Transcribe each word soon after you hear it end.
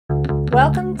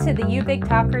Welcome to the You Big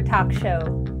Talker Talk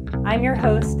Show. I'm your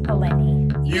host, Eleni.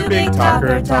 You Big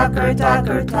Talker, Talker,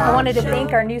 Talker, Talk. I wanted to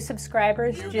thank our new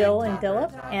subscribers, Jill and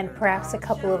Dilip, and perhaps a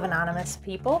couple of anonymous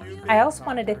people. I also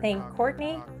wanted to thank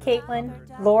Courtney, Caitlin,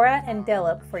 Laura, and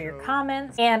Dilip for your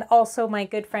comments, and also my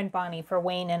good friend Bonnie for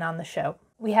weighing in on the show.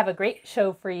 We have a great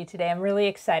show for you today. I'm really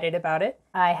excited about it.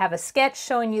 I have a sketch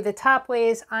showing you the top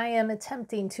ways I am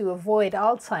attempting to avoid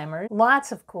Alzheimer's.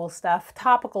 Lots of cool stuff.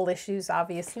 Topical issues,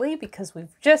 obviously, because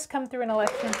we've just come through an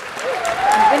election.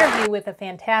 An interview with a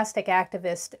fantastic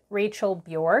activist, Rachel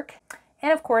Bjork.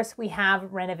 And of course, we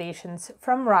have renovations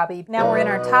from Robbie. Now we're in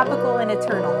our topical and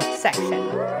eternal section.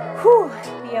 Whew,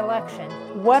 the election.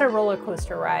 What a roller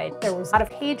coaster ride. There was a lot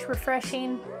of page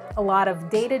refreshing, a lot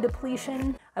of data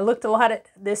depletion. I looked a lot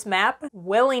at this map,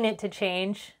 willing it to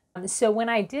change. So when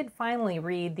I did finally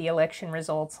read the election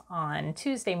results on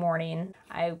Tuesday morning,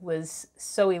 I was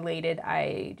so elated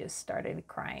I just started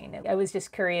crying. I was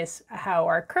just curious how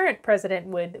our current president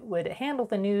would handle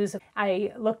the news.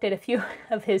 I looked at a few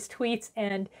of his tweets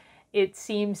and it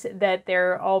seems that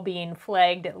they're all being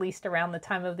flagged at least around the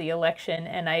time of the election.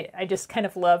 And I just kind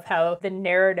of love how the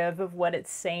narrative of what it's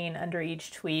saying under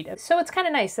each tweet. So it's kind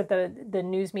of nice that the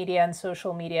news media and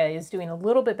social media is doing a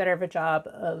little bit better of a job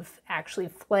of actually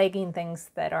flagging things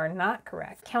that are not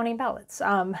correct. Counting ballots.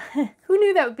 Who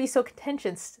knew that would be so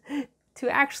contentious to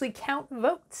actually count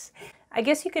votes? I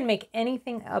guess you can make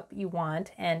anything up you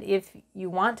want. And if you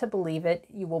want to believe it,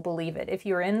 you will believe it. If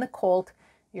you're in the cult,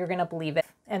 you're going to believe it.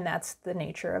 And that's the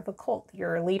nature of a cult.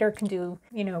 Your leader can do,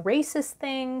 racist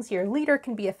things. Your leader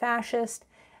can be a fascist.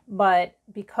 But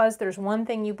because there's one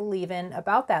thing you believe in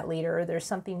about that leader, or there's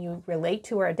something you relate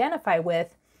to or identify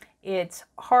with, it's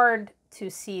hard to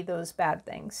see those bad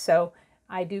things. So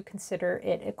I do consider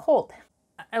it a cult.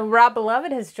 Rob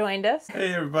Beloved has joined us.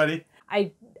 Hey, everybody.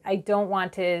 I don't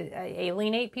want to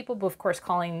alienate people, but of course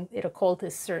calling it a cult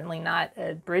is certainly not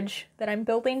a bridge that I'm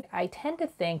building. I tend to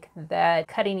think that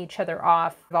cutting each other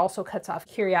off also cuts off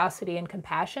curiosity and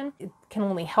compassion. It can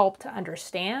only help to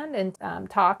understand and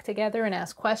talk together and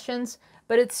ask questions,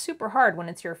 but it's super hard when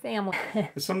it's your family.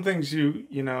 Some things you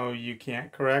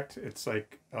can't correct. It's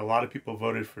like a lot of people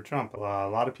voted for Trump. A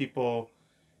lot of people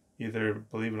either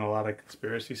believe in a lot of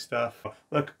conspiracy stuff.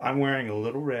 Look, I'm wearing a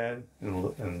little red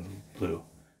and blue.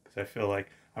 I feel like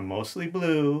I'm mostly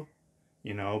blue,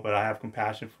 but I have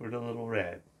compassion for the little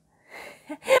red.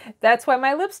 That's why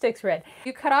my lipstick's red.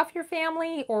 You cut off your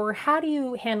family, or how do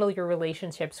you handle your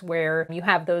relationships where you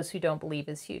have those who don't believe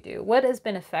as you do? What has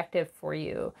been effective for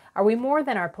you? Are we more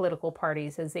than our political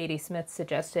parties, as Zadie Smith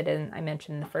suggested and I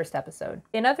mentioned in the first episode?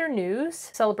 In other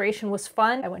news, celebration was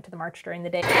fun. I went to the march during the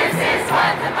day. This is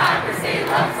what democracy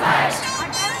looks like.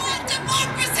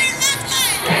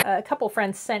 A couple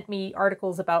friends sent me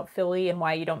articles about Philly and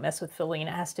why you don't mess with Philly, and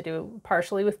it has to do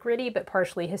partially with gritty, but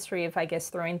partially history of, I guess,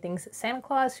 throwing things at Santa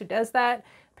Claus. Who does that?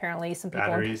 Apparently some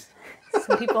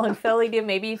people in Philly do.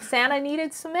 Maybe Santa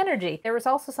needed some energy. There was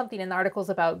also something in the articles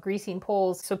about greasing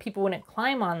poles so people wouldn't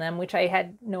climb on them, which I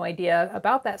had no idea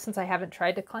about that since I haven't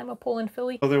tried to climb a pole in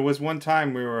Philly. Well, there was one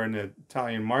time we were in an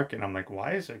Italian market and I'm like,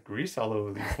 why is there grease all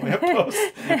over these lampposts?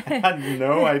 I had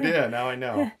no idea. Now I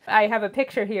know. I have a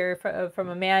picture here from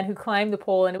a man who climbed the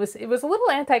pole, and it was a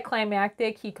little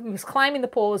anticlimactic. He was climbing the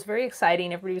pole. It was very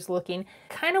exciting. Everybody was looking.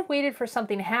 Kind of waited for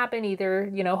something to happen,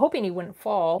 either, hoping he wouldn't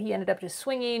fall. He ended up just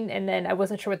swinging, and then I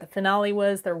wasn't sure what the finale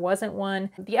was. There wasn't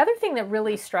one. The other thing that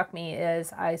really struck me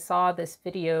is I saw this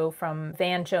video from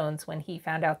Van Jones when he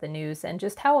found out the news, and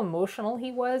just how emotional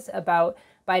he was about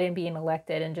Biden being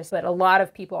elected, but a lot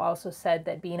of people also said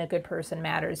that being a good person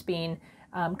matters, being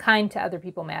kind to other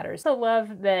people matters. I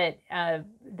love that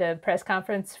the press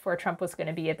conference for Trump was going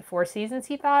to be at the Four Seasons,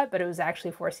 he thought, but it was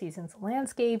actually Four Seasons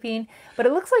Landscaping. But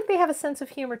it looks like they have a sense of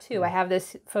humor too. I have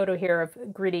this photo here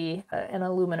of Gritty, an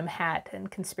aluminum hat,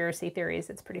 and conspiracy theories.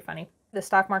 It's pretty funny. The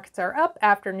stock markets are up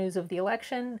after news of the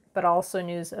election, but also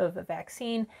news of a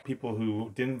vaccine. People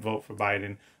who didn't vote for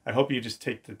Biden, I hope you just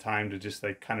take the time to just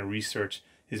kind of research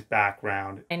his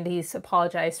background. And he's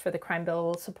apologized for the crime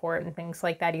bill support and things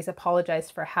like that. He's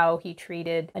apologized for how he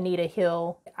treated Anita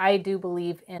Hill. I do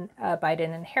believe in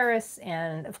Biden and Harris,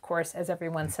 and of course, as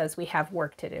everyone says, we have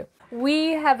work to do.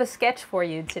 We have a sketch for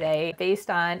you today based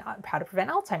on how to prevent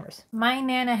Alzheimer's. My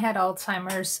Nana had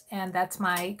Alzheimer's, and that's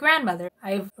my grandmother.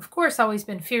 I've, of course, always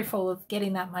been fearful of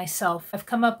getting that myself. I've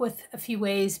come up with a few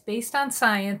ways based on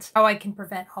science how I can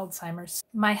prevent Alzheimer's.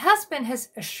 My husband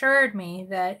has assured me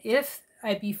that if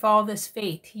I befall this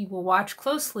fate, he will watch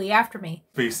closely after me.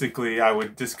 Basically, I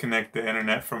would disconnect the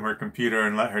internet from her computer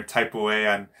and let her type away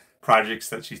on projects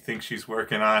that she thinks she's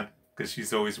working on, because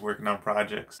she's always working on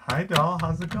projects. Hi, doll.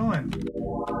 How's it going?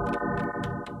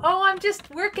 just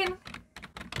working.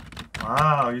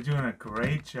 Wow, you're doing a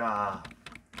great job.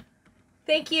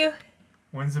 Thank you.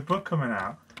 When's the book coming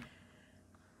out?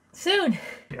 Soon.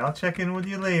 Yeah, I'll check in with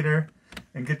you later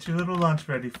and get your little lunch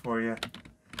ready for you.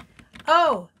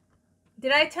 Oh,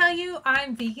 did I tell you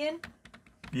I'm vegan?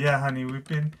 Yeah, honey, we've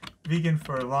been vegan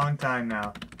for a long time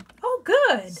now. Oh,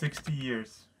 good. 60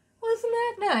 years. Wasn't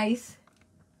that nice?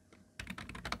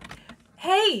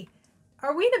 Hey,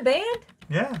 are we in a band?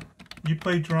 Yeah. You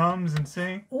play drums and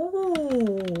sing? Ooh.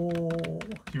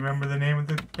 Do you remember the name of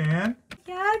the band?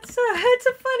 Yeah, it's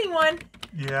a funny one.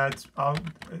 Yeah, it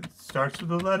starts with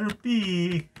the letter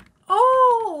B.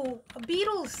 Oh,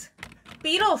 Beatles.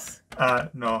 Beatles.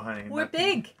 No, honey. We're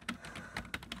nothing. big.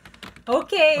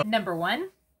 Okay. Number 1,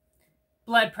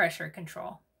 blood pressure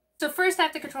control. So first I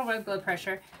have to control my blood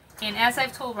pressure. And as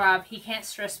I've told Rob, he can't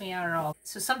stress me out at all.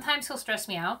 So sometimes he'll stress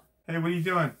me out. Hey, what are you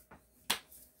doing?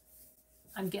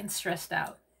 I'm getting stressed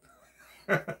out.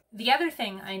 The other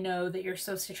thing I know that you're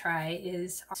supposed to try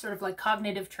is sort of like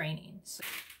cognitive training. So,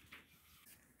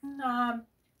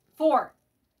 4.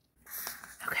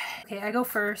 Okay, I go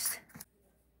first.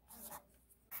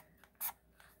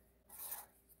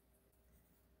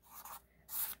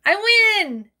 I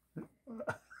win!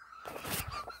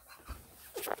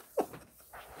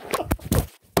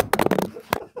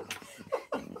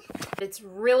 It's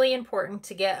really important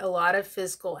to get a lot of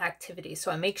physical activity, so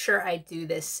I make sure I do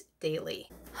this daily.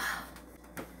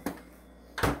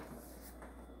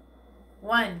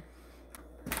 1.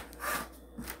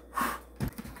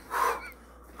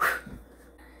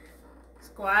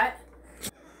 Squat.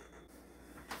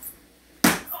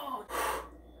 Oh.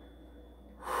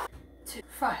 2,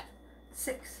 5,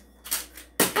 6.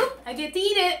 Oop, I get to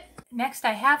eat it. Next,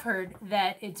 I have heard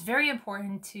that it's very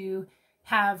important to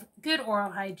have good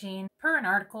oral hygiene, per an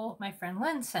article my friend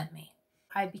Lynn sent me.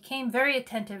 I became very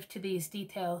attentive to these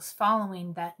details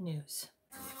following that news.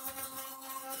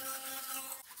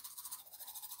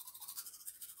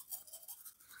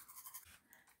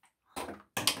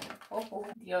 Oh,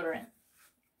 deodorant.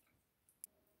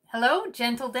 Hello,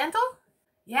 Gentle Dental?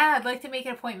 Yeah, I'd like to make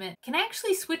an appointment. Can I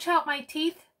actually switch out my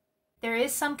teeth? There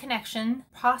is some connection,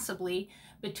 possibly,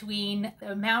 between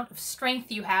the amount of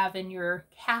strength you have in your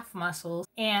calf muscles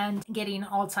and getting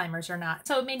Alzheimer's or not.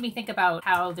 So it made me think about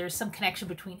how there's some connection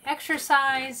between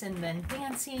exercise and then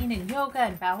dancing and yoga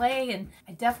and ballet, and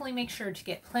I definitely make sure to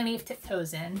get plenty of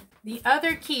tiptoes in. The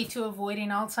other key to avoiding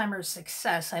Alzheimer's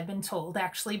success, I've been told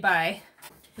actually by,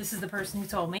 this is the person who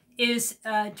told me, is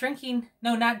drinking,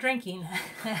 no, not drinking,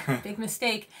 big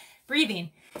mistake, breathing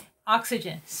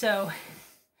oxygen. So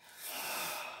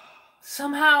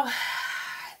somehow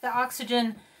the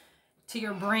oxygen to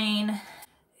your brain,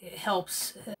 it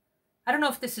helps. I don't know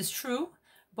if this is true,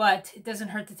 but it doesn't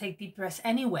hurt to take deep breaths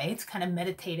anyway. It's kind of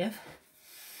meditative.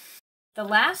 The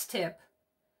last tip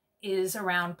is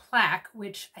around plaque,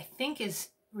 which I think is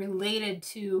related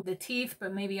to the teeth,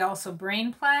 but maybe also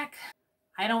brain plaque.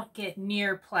 I don't get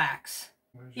near plaques.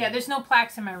 Yeah, there's no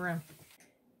plaques in my room.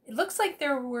 It looks like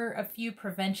there were a few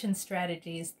prevention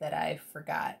strategies that I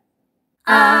forgot.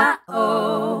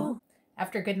 Uh-oh.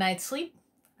 After a good night's sleep,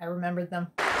 I remembered them.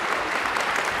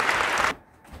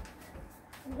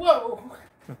 Whoa!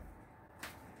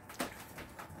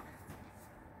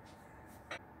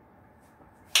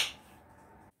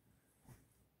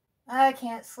 I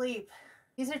can't sleep.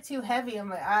 These are too heavy on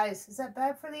my eyes. Is that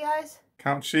bad for the eyes?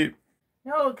 Count sheep.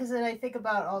 No, because then I think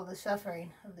about all the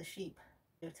suffering of the sheep.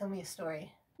 Tell me a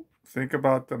story. Think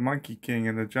about the Monkey King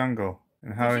in the jungle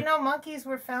and how. Did you know monkeys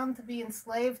were found to be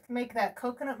enslaved to make that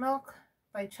coconut milk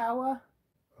by Chawa?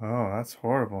 Oh, that's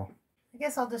horrible. I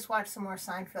guess I'll just watch some more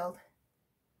Seinfeld.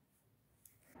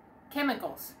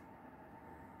 Chemicals.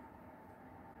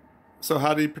 So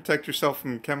how do you protect yourself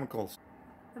from chemicals?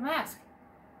 The mask.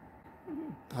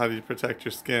 How do you protect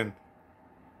your skin?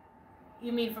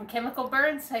 You mean from chemical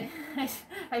burns?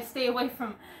 I stay away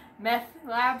from meth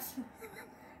labs.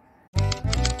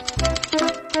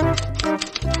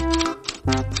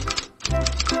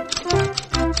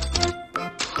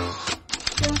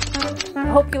 I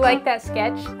hope you like that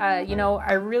sketch.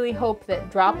 I really hope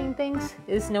that dropping things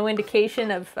is no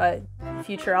indication of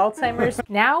future Alzheimer's.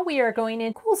 Now we are going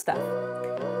in cool stuff.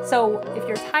 So if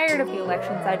you're tired of the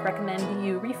elections, I'd recommend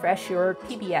you refresh your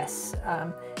PBS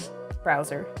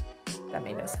browser. That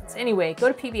made no sense. Anyway,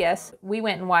 go to PBS. We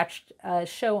went and watched a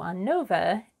show on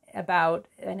Nova about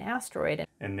an asteroid.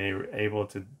 And they were able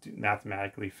to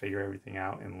mathematically figure everything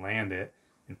out and land it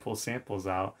and pull samples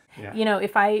out. Yeah. You know,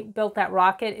 if I built that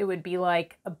rocket, it would be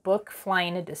like a book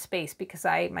flying into space because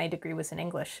my degree was in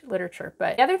English literature.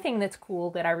 But the other thing that's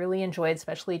cool that I really enjoyed,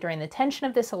 especially during the tension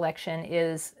of this election,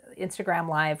 is Instagram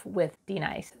Live with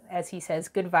D-Nice, as he says,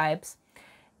 good vibes.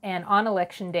 And on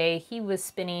election day, he was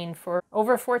spinning for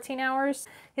over 14 hours.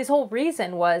 His whole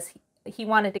reason was he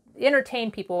wanted to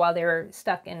entertain people while they were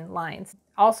stuck in lines.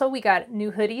 Also, we got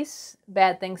new hoodies,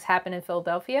 Bad Things Happen in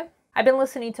Philadelphia. I've been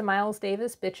listening to Miles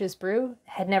Davis, Bitches Brew.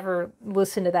 Had never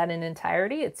listened to that in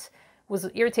entirety. Was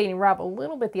irritating Rob a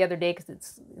little bit the other day because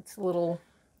it's a little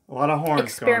lot of horns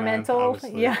experimental.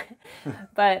 Going on, yeah,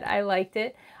 but I liked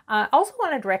it. Also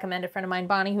wanted to recommend a friend of mine,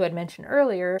 Bonnie, who had mentioned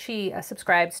earlier. She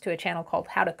subscribes to a channel called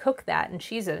How to Cook That, and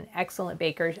she's an excellent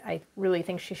baker. I really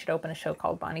think she should open a show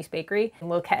called Bonnie's Bakery and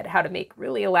look at how to make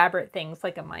really elaborate things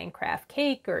like a Minecraft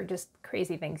cake or just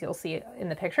crazy things you'll see in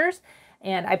the pictures.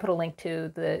 And I put a link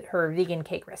to her vegan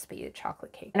cake recipe, a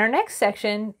chocolate cake. And our next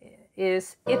section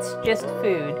is It's Just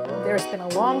Food. There's been a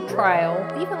long trial,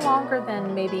 even longer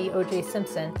than maybe O.J.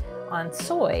 Simpson, on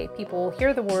soy. People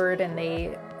hear the word and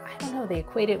they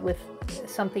equate it with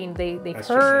something they've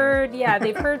heard. Yeah,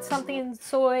 they've heard something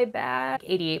soy bad.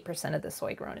 88% of the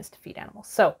soy grown is to feed animals.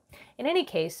 So in any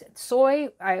case, soy,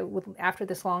 after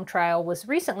this long trial, was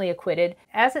recently acquitted.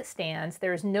 As it stands,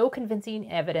 there is no convincing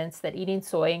evidence that eating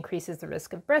soy increases the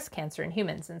risk of breast cancer in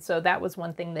humans. And so that was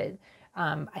one thing that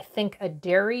I think a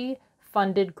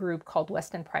dairy-funded group called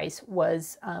Weston Price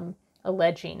was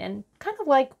alleging, and kind of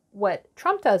like what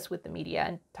Trump does with the media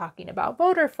and talking about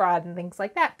voter fraud and things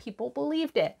like that. People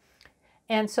believed it.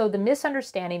 And so the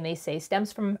misunderstanding, they say,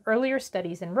 stems from earlier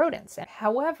studies in rodents.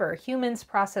 However, humans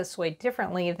process soy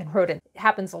differently than rodents. It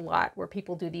happens a lot where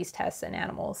people do these tests in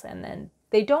animals and then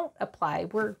they don't apply.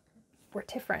 We're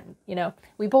different, you know.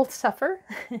 We both suffer.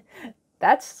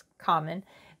 That's common.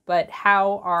 But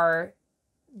how our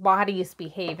bodies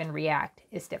behave and react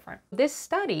is different. This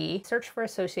study searched for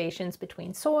associations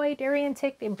between soy, dairy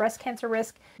intake, and breast cancer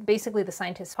risk. Basically, the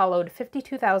scientists followed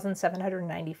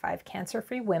 52,795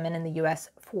 cancer-free women in the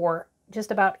U.S. for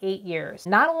just about 8 years.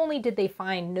 Not only did they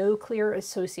find no clear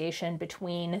association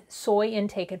between soy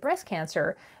intake and breast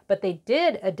cancer, but they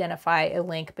did identify a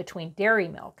link between dairy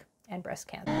milk and breast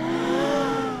cancer.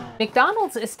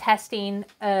 McDonald's is testing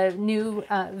a new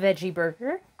veggie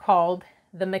burger called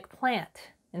the McPlant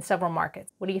in several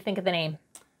markets. What do you think of the name?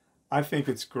 I think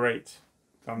it's great.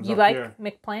 Thumbs you up like here.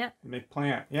 McPlant?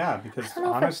 McPlant, yeah, because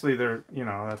honestly, they're, you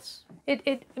know, that's...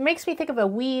 It makes me think of a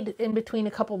weed in between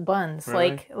a couple buns,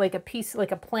 really? like a piece,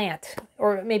 like a plant,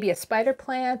 or maybe a spider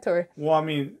plant, or... Well, I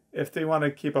mean, if they want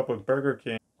to keep up with Burger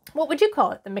King... What would you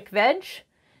call it? The McVeg?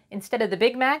 Instead of the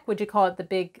Big Mac, would you call it the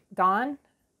Big Don?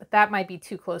 But that might be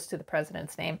too close to the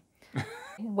president's name.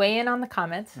 Weigh in on the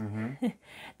comments. Mm-hmm.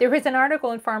 There was an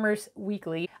article in Farmers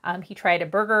Weekly. He tried a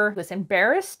burger, was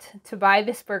embarrassed to buy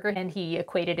this burger, and he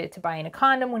equated it to buying a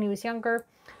condom when he was younger.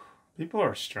 People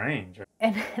are strange.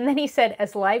 And then he said,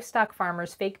 as livestock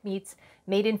farmers, fake meats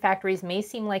made in factories may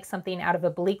seem like something out of a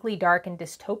bleakly dark and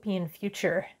dystopian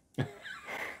future.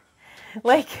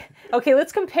 Like, okay,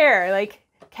 let's compare. Like,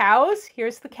 cows,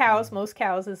 here's the cows. Most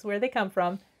cows is where they come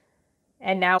from.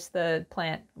 And now it's the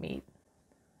plant meat.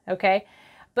 Okay?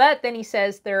 But then he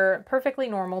says they're perfectly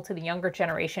normal to the younger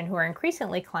generation who are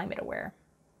increasingly climate aware.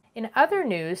 In other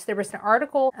news, there was an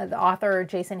article, the author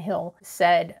Jason Hill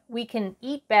said, we can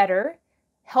eat better,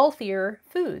 healthier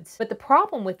foods. But the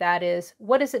problem with that is,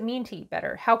 what does it mean to eat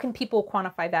better? How can people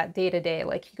quantify that day to day?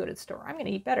 Like you go to the store, I'm going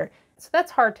to eat better. So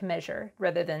that's hard to measure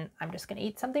rather than I'm just going to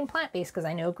eat something plant-based because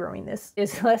I know growing this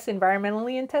is less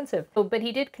environmentally intensive. But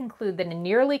he did conclude that a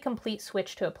nearly complete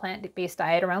switch to a plant-based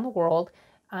diet around the world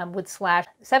would slash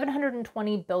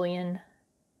 720 billion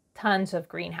tons of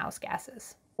greenhouse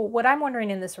gases. What I'm wondering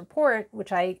in this report,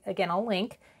 which I'll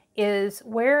link, is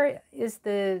where is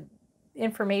the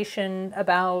information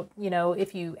about, you know,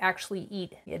 if you actually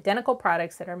eat identical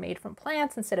products that are made from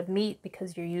plants instead of meat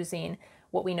because you're using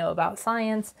what we know about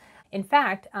science. In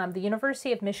fact, the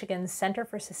University of Michigan's Center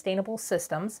for Sustainable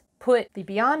Systems put the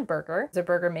Beyond Burger, a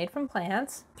burger made from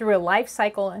plants, through a life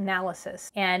cycle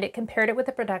analysis. And it compared it with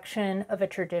the production of a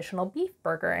traditional beef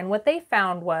burger. And what they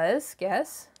found was,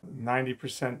 guess?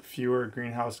 90% fewer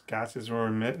greenhouse gases were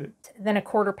emitted than a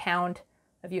quarter pound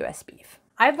of U.S. beef.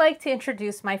 I'd like to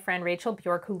introduce my friend Rachel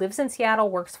Bjork, who lives in Seattle,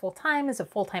 works full-time as a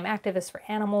full-time activist for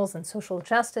animals and social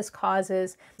justice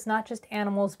causes. It's not just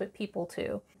animals, but people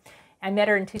too. I met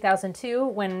her in 2002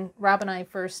 when Rob and I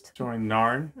first joined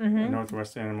NARN, the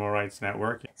Northwest Animal Rights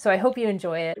Network. So I hope you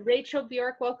enjoy it. Rachel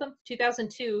Bjork, welcome.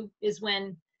 2002 is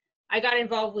when I got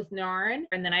involved with NARN,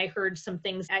 and then I heard some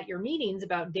things at your meetings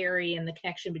about dairy and the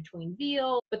connection between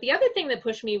veal. But the other thing that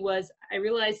pushed me was I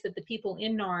realized that the people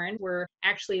in NARN were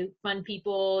actually fun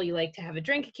people. You like to have a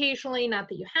drink occasionally, not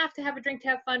that you have to have a drink to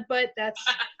have fun, but that's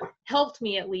helped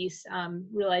me at least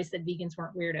realize that vegans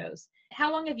weren't weirdos. How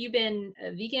long have you been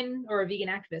a vegan or a vegan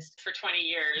activist? For 20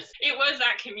 years. It was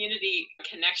that community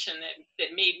connection that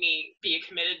made me be a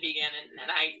committed vegan, and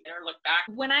I never looked back.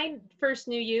 When I first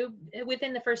knew you,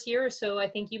 within the first year or so, I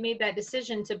think you made that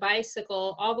decision to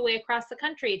bicycle all the way across the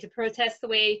country to protest the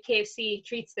way KFC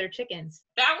treats their chickens.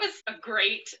 That was a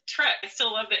great trip. I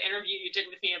still love the interview you did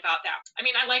with me about that. I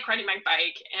mean, I like riding my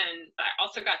bike, and I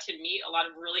also got to meet a lot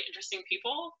of really interesting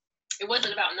people. It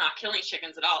wasn't about not killing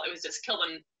chickens at all. It was just kill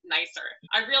them nicer.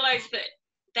 I realized that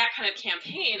that kind of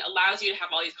campaign allows you to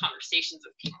have all these conversations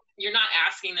with people. You're not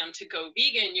asking them to go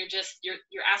vegan. You're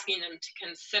asking them to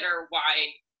consider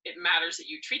why it matters that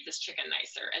you treat this chicken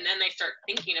nicer. And then they start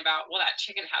thinking about, well, that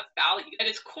chicken has value. At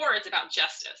its core, it's about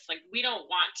justice. Like, we don't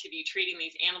want to be treating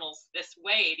these animals this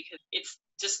way because it's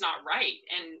just not right.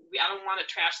 And I don't want to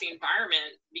trash the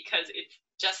environment because it's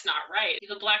just not right.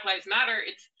 The Black Lives Matter,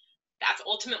 that's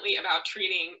ultimately about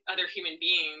treating other human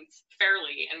beings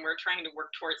fairly, and we're trying to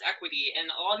work towards equity, and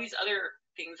all these other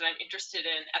things that I'm interested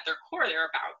in, at their core, they're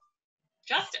about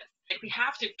justice. Like, we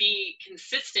have to be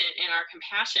consistent in our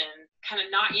compassion. Kind of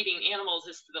not eating animals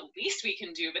is the least we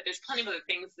can do, but there's plenty of other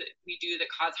things that we do that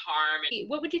cause harm.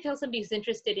 What would you tell somebody who's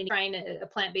interested in trying a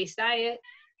plant-based diet?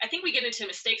 I think we get into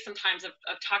mistakes sometimes of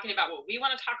talking about what we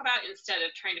want to talk about instead of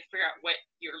trying to figure out what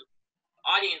your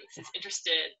audience is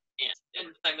interested in. And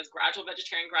I was gradual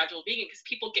vegetarian, gradual vegan, because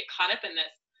people get caught up in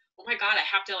this, oh my God, I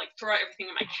have to like throw out everything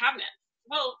in my cabinet.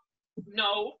 Well,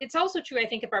 no. It's also true, I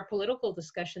think, of our political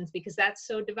discussions, because that's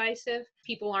so divisive.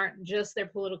 People aren't just their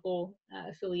political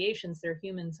affiliations, they're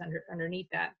humans underneath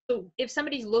that. So if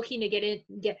somebody's looking to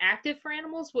get active for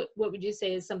animals, what would you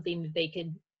say is something that they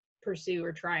could pursue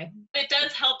or try? It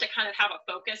does help to kind of have a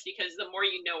focus, because the more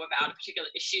you know about a particular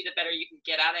issue, the better you can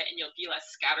get at it, and you'll be less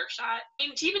scattershot.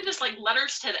 And even just like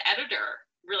letters to the editor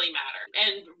really matter,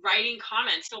 and writing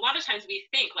comments. So a lot of times we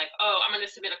think like, oh, I'm going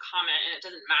to submit a comment and it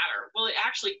doesn't matter. Well, it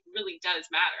actually really does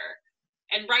matter.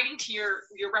 And writing to your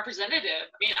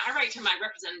representative. I mean, I write to my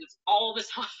representatives all the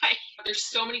time. There's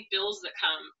so many bills that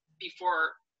come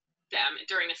before them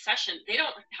during a session. They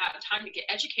don't have time to get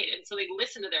educated, so they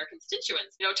listen to their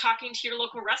constituents. You know, talking to your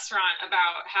local restaurant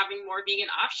about having more vegan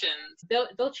options.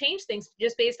 They'll change things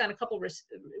just based on a couple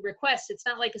requests. It's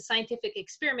not like a scientific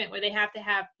experiment where they have to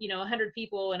have 100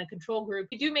 people in a control group.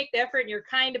 You do make the effort and you're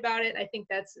kind about it. I think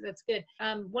that's good.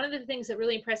 One of the things that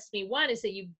really impresses me, one, is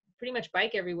that you pretty much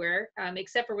bike everywhere,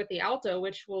 except for with the Alto,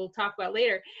 which we'll talk about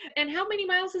later. And how many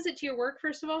miles is it to your work,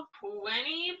 first of all?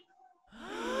 20.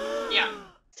 Yeah.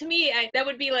 To me, that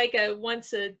would be like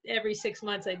once every 6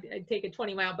 months, I'd take a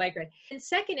 20-mile bike ride. And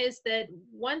second is that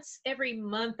once every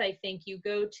month, I think, you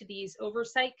go to these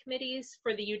oversight committees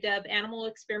for the UW animal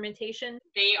experimentation.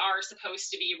 They are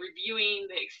supposed to be reviewing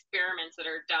the experiments that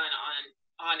are done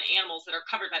on animals that are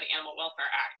covered by the Animal Welfare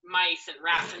Act. Mice and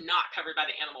rats are not covered by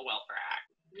the Animal Welfare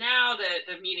Act. Now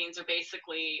the meetings are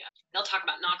basically, they'll talk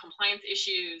about non-compliance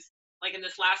issues. Like in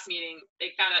this last meeting, they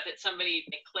found out that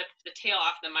they clipped the tail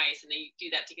off the mice, and they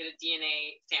do that to get a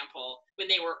DNA sample when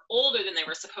they were older than they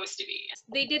were supposed to be.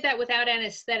 They did that without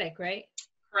anesthetic, right?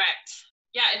 Correct.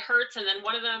 Yeah, it hurts. And then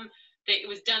one of them, it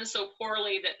was done so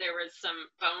poorly that there was some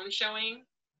bone showing.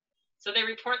 So they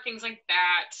report things like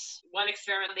that. One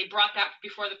experiment, they brought that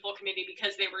before the full committee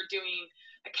because they were doing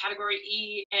a category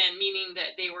E, and meaning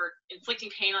that they were inflicting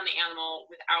pain on the animal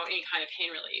without any kind of pain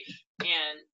relief.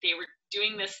 And they were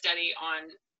doing this study on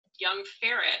young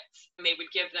ferrets, and they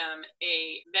would give them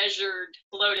a measured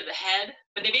blow to the head,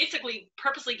 but they basically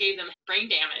purposely gave them brain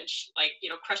damage, like,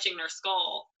 crushing their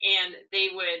skull. And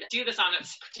they would do this on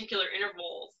particular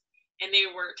intervals. And they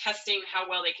were testing how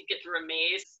well they could get through a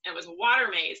maze. And it was a water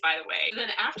maze, by the way. And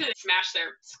then after they smash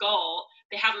their skull,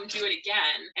 they have them do it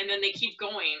again. And then they keep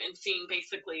going and seeing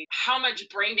basically how much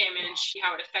brain damage,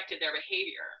 how it affected their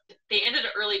behavior. They ended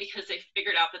it early because they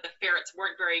figured out that the ferrets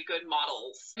weren't very good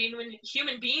models. I mean, when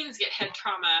human beings get head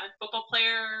trauma, football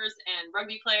players and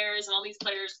rugby players and all these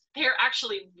players, they're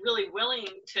actually really willing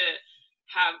to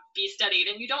be studied,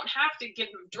 and you don't have to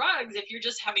give them drugs if you're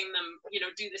just having them,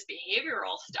 do this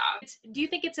behavioral stuff. Do you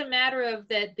think it's a matter of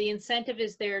that the incentive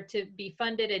is there to be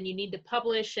funded, and you need to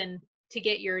publish and to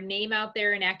get your name out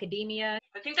there in academia?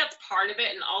 I think that's part of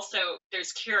it, and also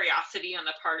there's curiosity on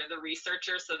the part of the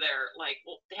researcher, so they're like,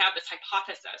 well, they have this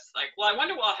hypothesis, like, well, I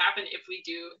wonder what will happen if we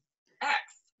do X.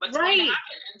 What's going to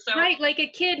happen? And so, right, like a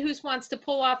kid who wants to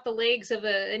pull off the legs of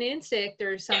an insect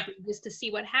or something, just to see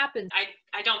what happens.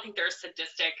 I don't think they're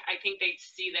sadistic. I think they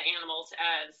see the animals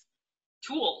as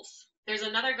tools. There's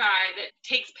another guy that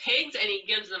takes pigs and he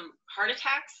gives them heart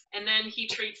attacks, and then he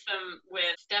treats them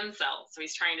with stem cells. So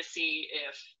he's trying to see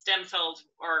if stem cells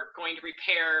are going to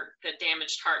repair the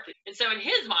damaged heart. And so in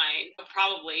his mind,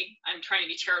 probably, I'm trying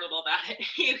to be charitable about it,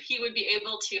 he would be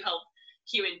able to help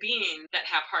human beings that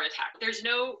have heart attacks. There's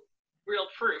no real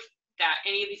proof that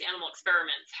any of these animal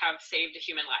experiments have saved a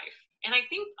human life. And I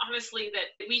think, honestly,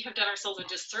 that we have done ourselves a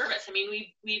disservice. I mean,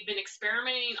 we've been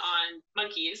experimenting on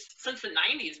monkeys since the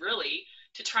 90s, really,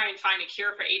 to try and find a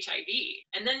cure for HIV.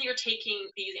 And then you're taking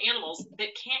these animals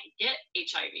that can't get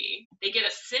HIV. They get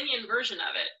a simian version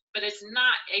of it, but it's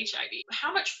not HIV.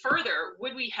 How much further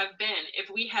would we have been if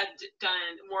we had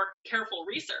done more careful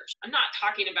research? I'm not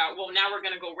talking about, well, now we're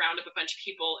going to go round up a bunch of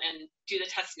people and do the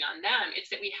testing on them.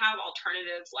 It's that we have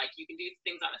alternatives, like you can do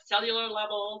things on a cellular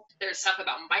level. There's stuff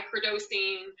about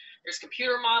microdosing. There's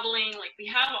computer modeling. Like, we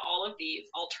have all of these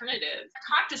alternatives. I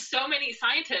talked to so many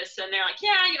scientists, and they're like,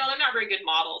 yeah, they're not very good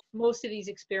models. Most of these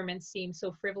experiments seem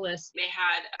so frivolous. They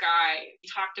had a guy, he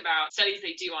talked about studies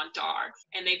they do on dogs,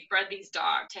 and they've bred these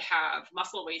dogs to have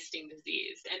muscle wasting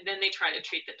disease, and then they try to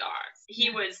treat the dogs.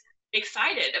 He was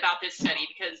excited about this study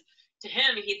because to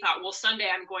him, he thought, well, someday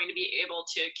I'm going to be able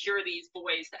to cure these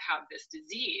boys that have this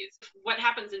disease. What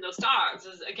happens in those dogs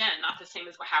is, again, not the same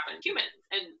as what happened in humans.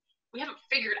 And we haven't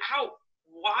figured out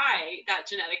why that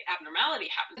genetic abnormality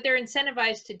happens. They're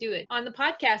incentivized to do it. On the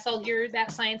podcast, I'll hear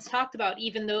that science talked about,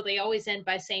 even though they always end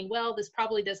by saying, well, this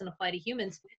probably doesn't apply to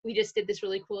humans. We just did this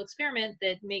really cool experiment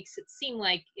that makes it seem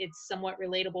like it's somewhat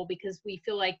relatable because we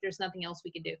feel like there's nothing else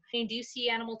we could do. I mean, do you see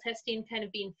animal testing kind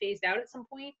of being phased out at some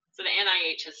point? So the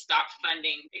NIH has stopped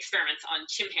funding experiments on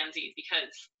chimpanzees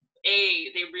because A,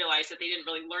 they realized that they didn't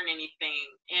really learn anything,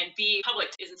 and B,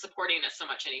 public isn't supporting us so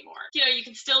much anymore. You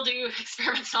can still do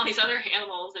experiments on these other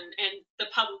animals, and the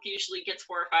public usually gets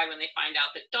horrified when they find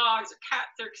out that dogs or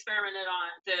cats are experimented on.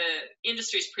 The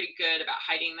industry's pretty good about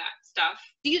hiding that stuff.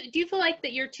 Do you feel like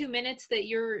that your 2 minutes, that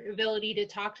your ability to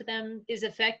talk to them is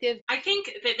effective? I think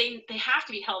that they have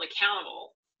to be held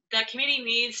accountable. That committee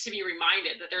needs to be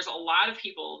reminded that there's a lot of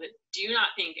people that do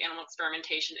not think animal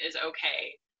experimentation is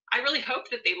okay. I really hope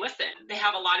that they listen. They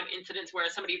have a lot of incidents where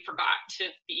somebody forgot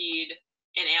to feed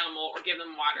an animal or give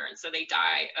them water, and so they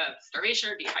die of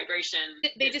starvation or dehydration.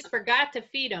 They just forgot to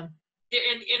feed them.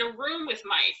 In a room with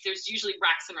mice, there's usually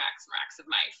racks and racks and racks of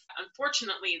mice.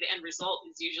 Unfortunately, the end result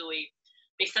is usually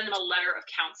they send them a letter of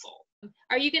counsel.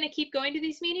 Are you going to keep going to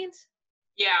these meetings?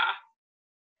 Yeah.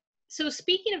 So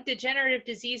speaking of degenerative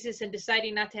diseases and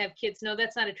deciding not to have kids, no,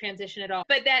 that's not a transition at all.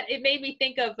 But that it made me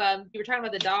think of, you were talking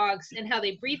about the dogs and how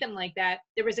they breed them like that.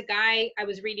 There was a guy I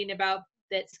was reading about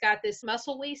that's got this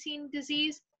muscle wasting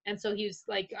disease. And so he was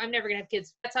like, I'm never going to have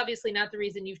kids. That's obviously not the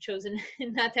reason you've chosen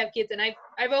not to have kids. And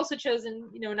I've also chosen,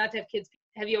 not to have kids.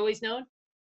 Have you always known?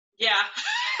 Yeah.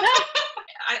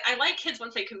 I like kids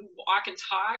once they can walk and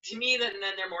talk. To me, then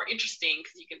they're more interesting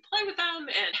because you can play with them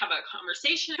and have a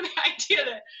conversation. The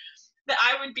idea that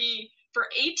I would be, for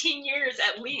 18 years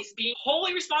at least, being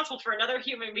wholly responsible for another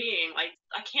human being, like,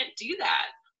 I can't do that.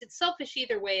 It's selfish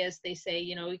either way, as they say.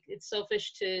 It's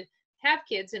selfish to have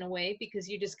kids in a way because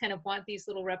you just kind of want these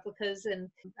little replicas. And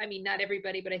I mean, not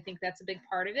everybody, but I think that's a big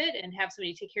part of it. And have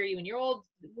somebody take care of you when you're old,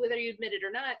 whether you admit it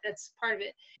or not, that's part of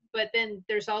it. But then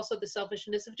there's also the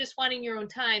selfishness of just wanting your own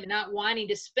time and not wanting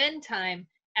to spend time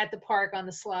at the park on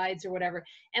the slides or whatever.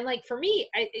 And like for me,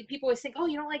 people always think, oh,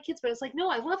 you don't like kids, but it's like, no,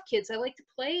 I love kids. I like to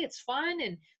play. It's fun.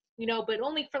 And, but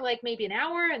only for like maybe an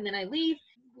hour and then I leave.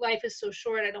 Life is so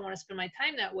short. I don't want to spend my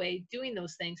time that way doing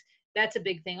those things. That's a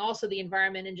big thing. Also the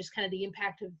environment and just kind of the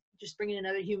impact of just bringing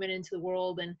another human into the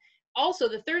world. And also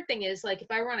the third thing is, like,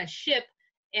 if I were on a ship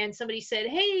and somebody said,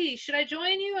 hey, should I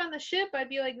join you on the ship? I'd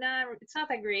be like, nah, it's not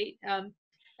that great.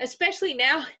 Especially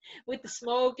now with the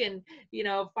smoke and,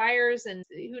 fires and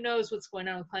who knows what's going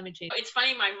on with climate change. It's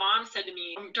funny, my mom said to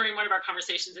me during one of our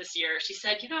conversations this year, she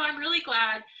said, I'm really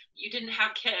glad you didn't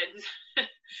have kids.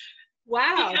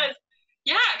 Wow.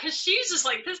 Because she's just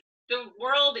like, the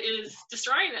world is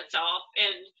destroying itself.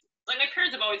 And like, my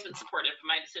parents have always been supportive of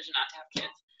my decision not to have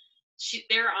kids.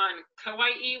 They're on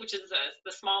Kauai, which is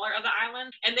the smaller of the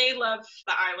island, and they love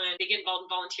the island. They get involved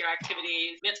in volunteer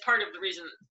activities. And it's part of the reason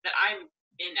that I'm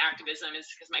in activism is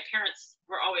because my parents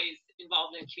were always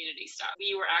involved in community stuff.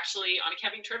 We were actually on a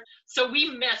camping trip, so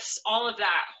we missed all of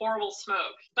that horrible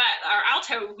smoke. But our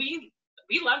Alto, we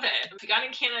love it. We got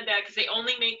in Canada because they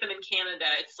only make them in Canada.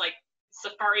 It's like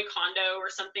Safari Condo or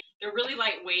something. They're really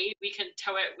lightweight. We can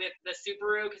tow it with the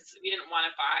Subaru because we didn't want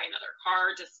to buy another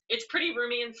car. It's pretty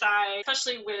roomy inside,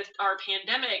 especially with our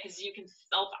pandemic, because you can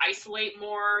self-isolate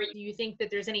more. Do you think that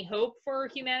there's any hope for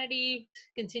humanity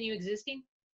to continue existing?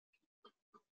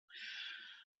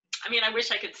 I mean, I wish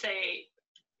I could say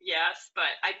yes,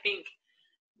 but I think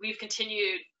we've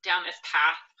continued down this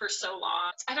path for so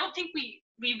long. I don't think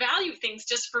we value things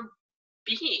just for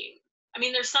being. I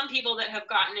mean, there's some people that have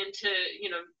gotten into,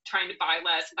 trying to buy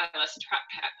less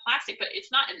plastic, but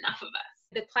it's not enough of us.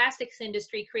 The plastics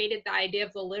industry created the idea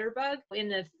of the litter bug in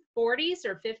the 40s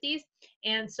or 50s.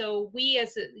 And so we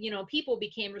as, people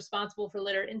became responsible for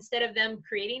litter instead of them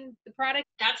creating the product.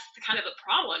 That's kind of the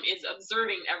problem, is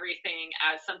observing everything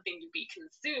as something to be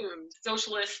consumed.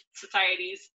 Socialist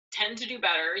societies tend to do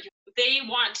better. They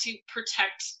want to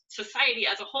protect society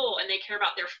as a whole, and they care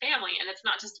about their family, and it's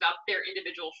not just about their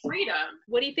individual freedom.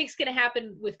 What do you think is going to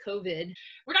happen with COVID?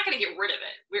 We're not going to get rid of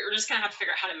it. We're just going to have to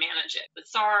figure out how to manage it. The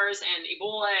SARS and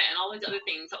Ebola and all these other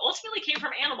things that ultimately came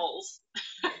from animals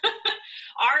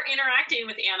are interacting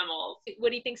with animals.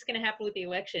 What do you think is going to happen with the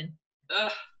election?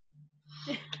 Ugh.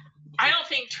 I don't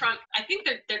think Trump, I think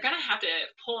they're going to have to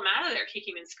pull him out of there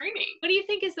kicking and screaming. What do you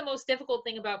think is the most difficult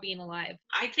thing about being alive?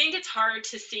 I think it's hard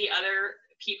to see other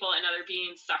people and other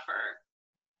beings suffer.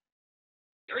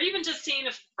 Or even just seeing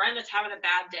a friend that's having a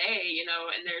bad day,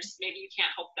 and there's maybe you can't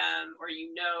help them, or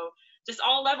just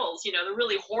all levels, the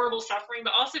really horrible suffering,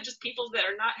 but also just people that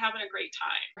are not having a great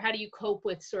time. How do you cope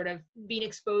with sort of being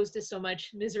exposed to so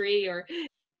much misery? Or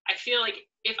I feel like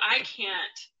if I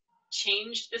can't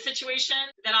change the situation,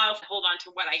 then I'll hold on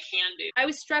to what I can do. I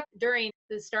was struck during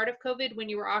the start of COVID when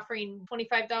you were offering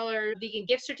 $25 vegan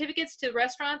gift certificates to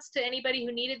restaurants to anybody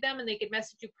who needed them, and they could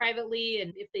message you privately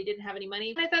and if they didn't have any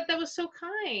money. I thought that was so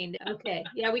kind. Okay.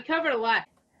 Yeah, we covered a lot.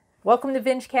 Welcome to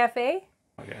Binge Cafe.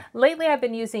 Okay. Lately I've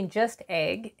been using Just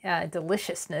Egg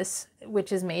Deliciousness,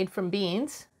 which is made from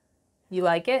beans. You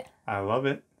like it? I love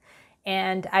it.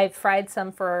 And I've fried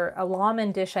some for a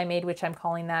ramen dish I made, which I'm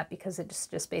calling that because it's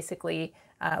just basically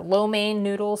lo mein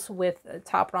noodles with a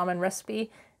top ramen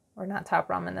recipe. Or not top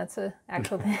ramen, that's an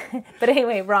actual thing. But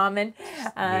anyway, ramen.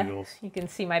 Noodles. You can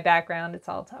see my background. It's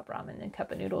all top ramen and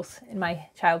cup of noodles in my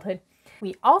childhood.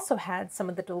 We also had some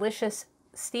of the delicious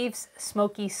Steve's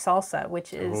Smoky Salsa,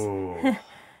 which is,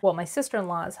 well, my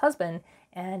sister-in-law's husband,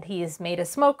 and he has made a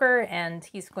smoker, and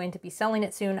he's going to be selling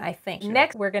it soon, I think. Sure.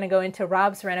 Next, we're going to go into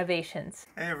Rob's renovations.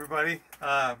 Hey, everybody.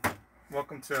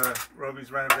 Welcome to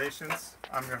Roby's Renovations.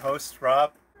 I'm your host,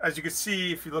 Rob. As you can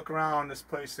see, if you look around, this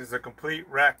place is a complete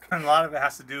wreck. And a lot of it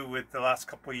has to do with the last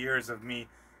couple of years of me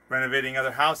renovating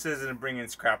other houses and bringing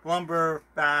scrap lumber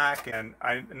back. And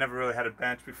I never really had a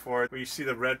bench before. Where you see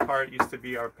the red part used to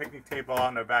be our picnic table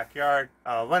out in our backyard.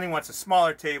 Lenny wants a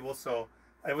smaller table, so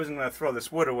I wasn't going to throw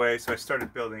this wood away, so I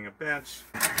started building a bench.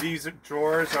 These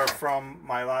drawers are from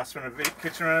my last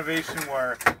kitchen renovation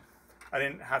where I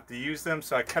didn't have to use them,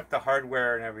 so I kept the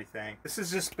hardware and everything. This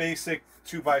is just basic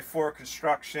 2x4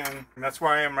 construction, and that's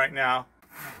where I am right now.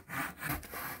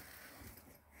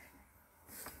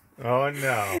 Oh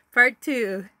no. Part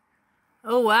 2.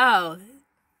 Oh wow.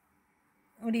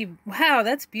 Wow,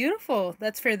 that's beautiful.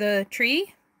 That's for the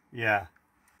tree? Yeah.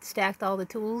 Stacked all the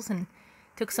tools and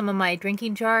took some of my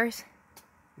drinking jars.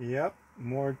 Yep.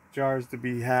 More jars to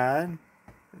be had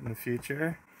in the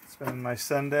future. Spending my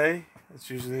Sunday. It's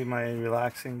usually my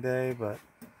relaxing day, but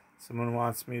someone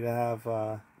wants me to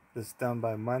have this done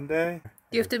by Monday.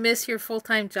 Do you have to miss your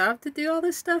full-time job to do all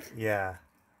this stuff? Yeah.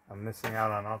 I'm missing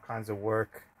out on all kinds of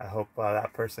work. I hope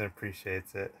that person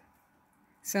appreciates it.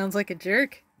 Sounds like a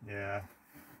jerk. Yeah.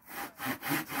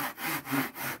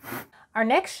 Our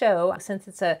next show, since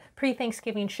it's a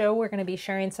pre-Thanksgiving show, we're going to be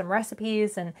sharing some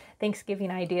recipes and Thanksgiving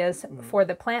ideas for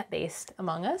the plant-based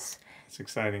among us. It's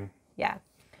exciting. Yeah.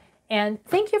 And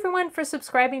thank you everyone for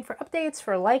subscribing, for updates,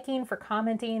 for liking, for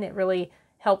commenting. It really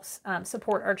helps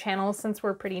support our channel since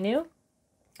we're pretty new.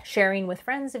 Sharing with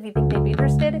friends if you think they'd be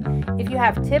interested. If you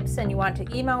have tips and you want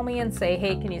to email me and say,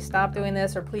 hey, can you stop doing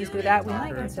this or please do that, we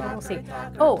might consider. We'll see.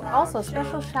 Oh, also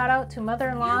special shout out to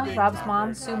mother-in-law, Rob's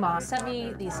mom, Sue Ma, sent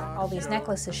me all these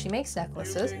necklaces. She makes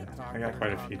necklaces. I got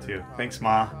quite a few too. Thanks,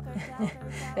 Ma.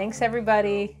 Thanks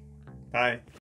everybody. Bye.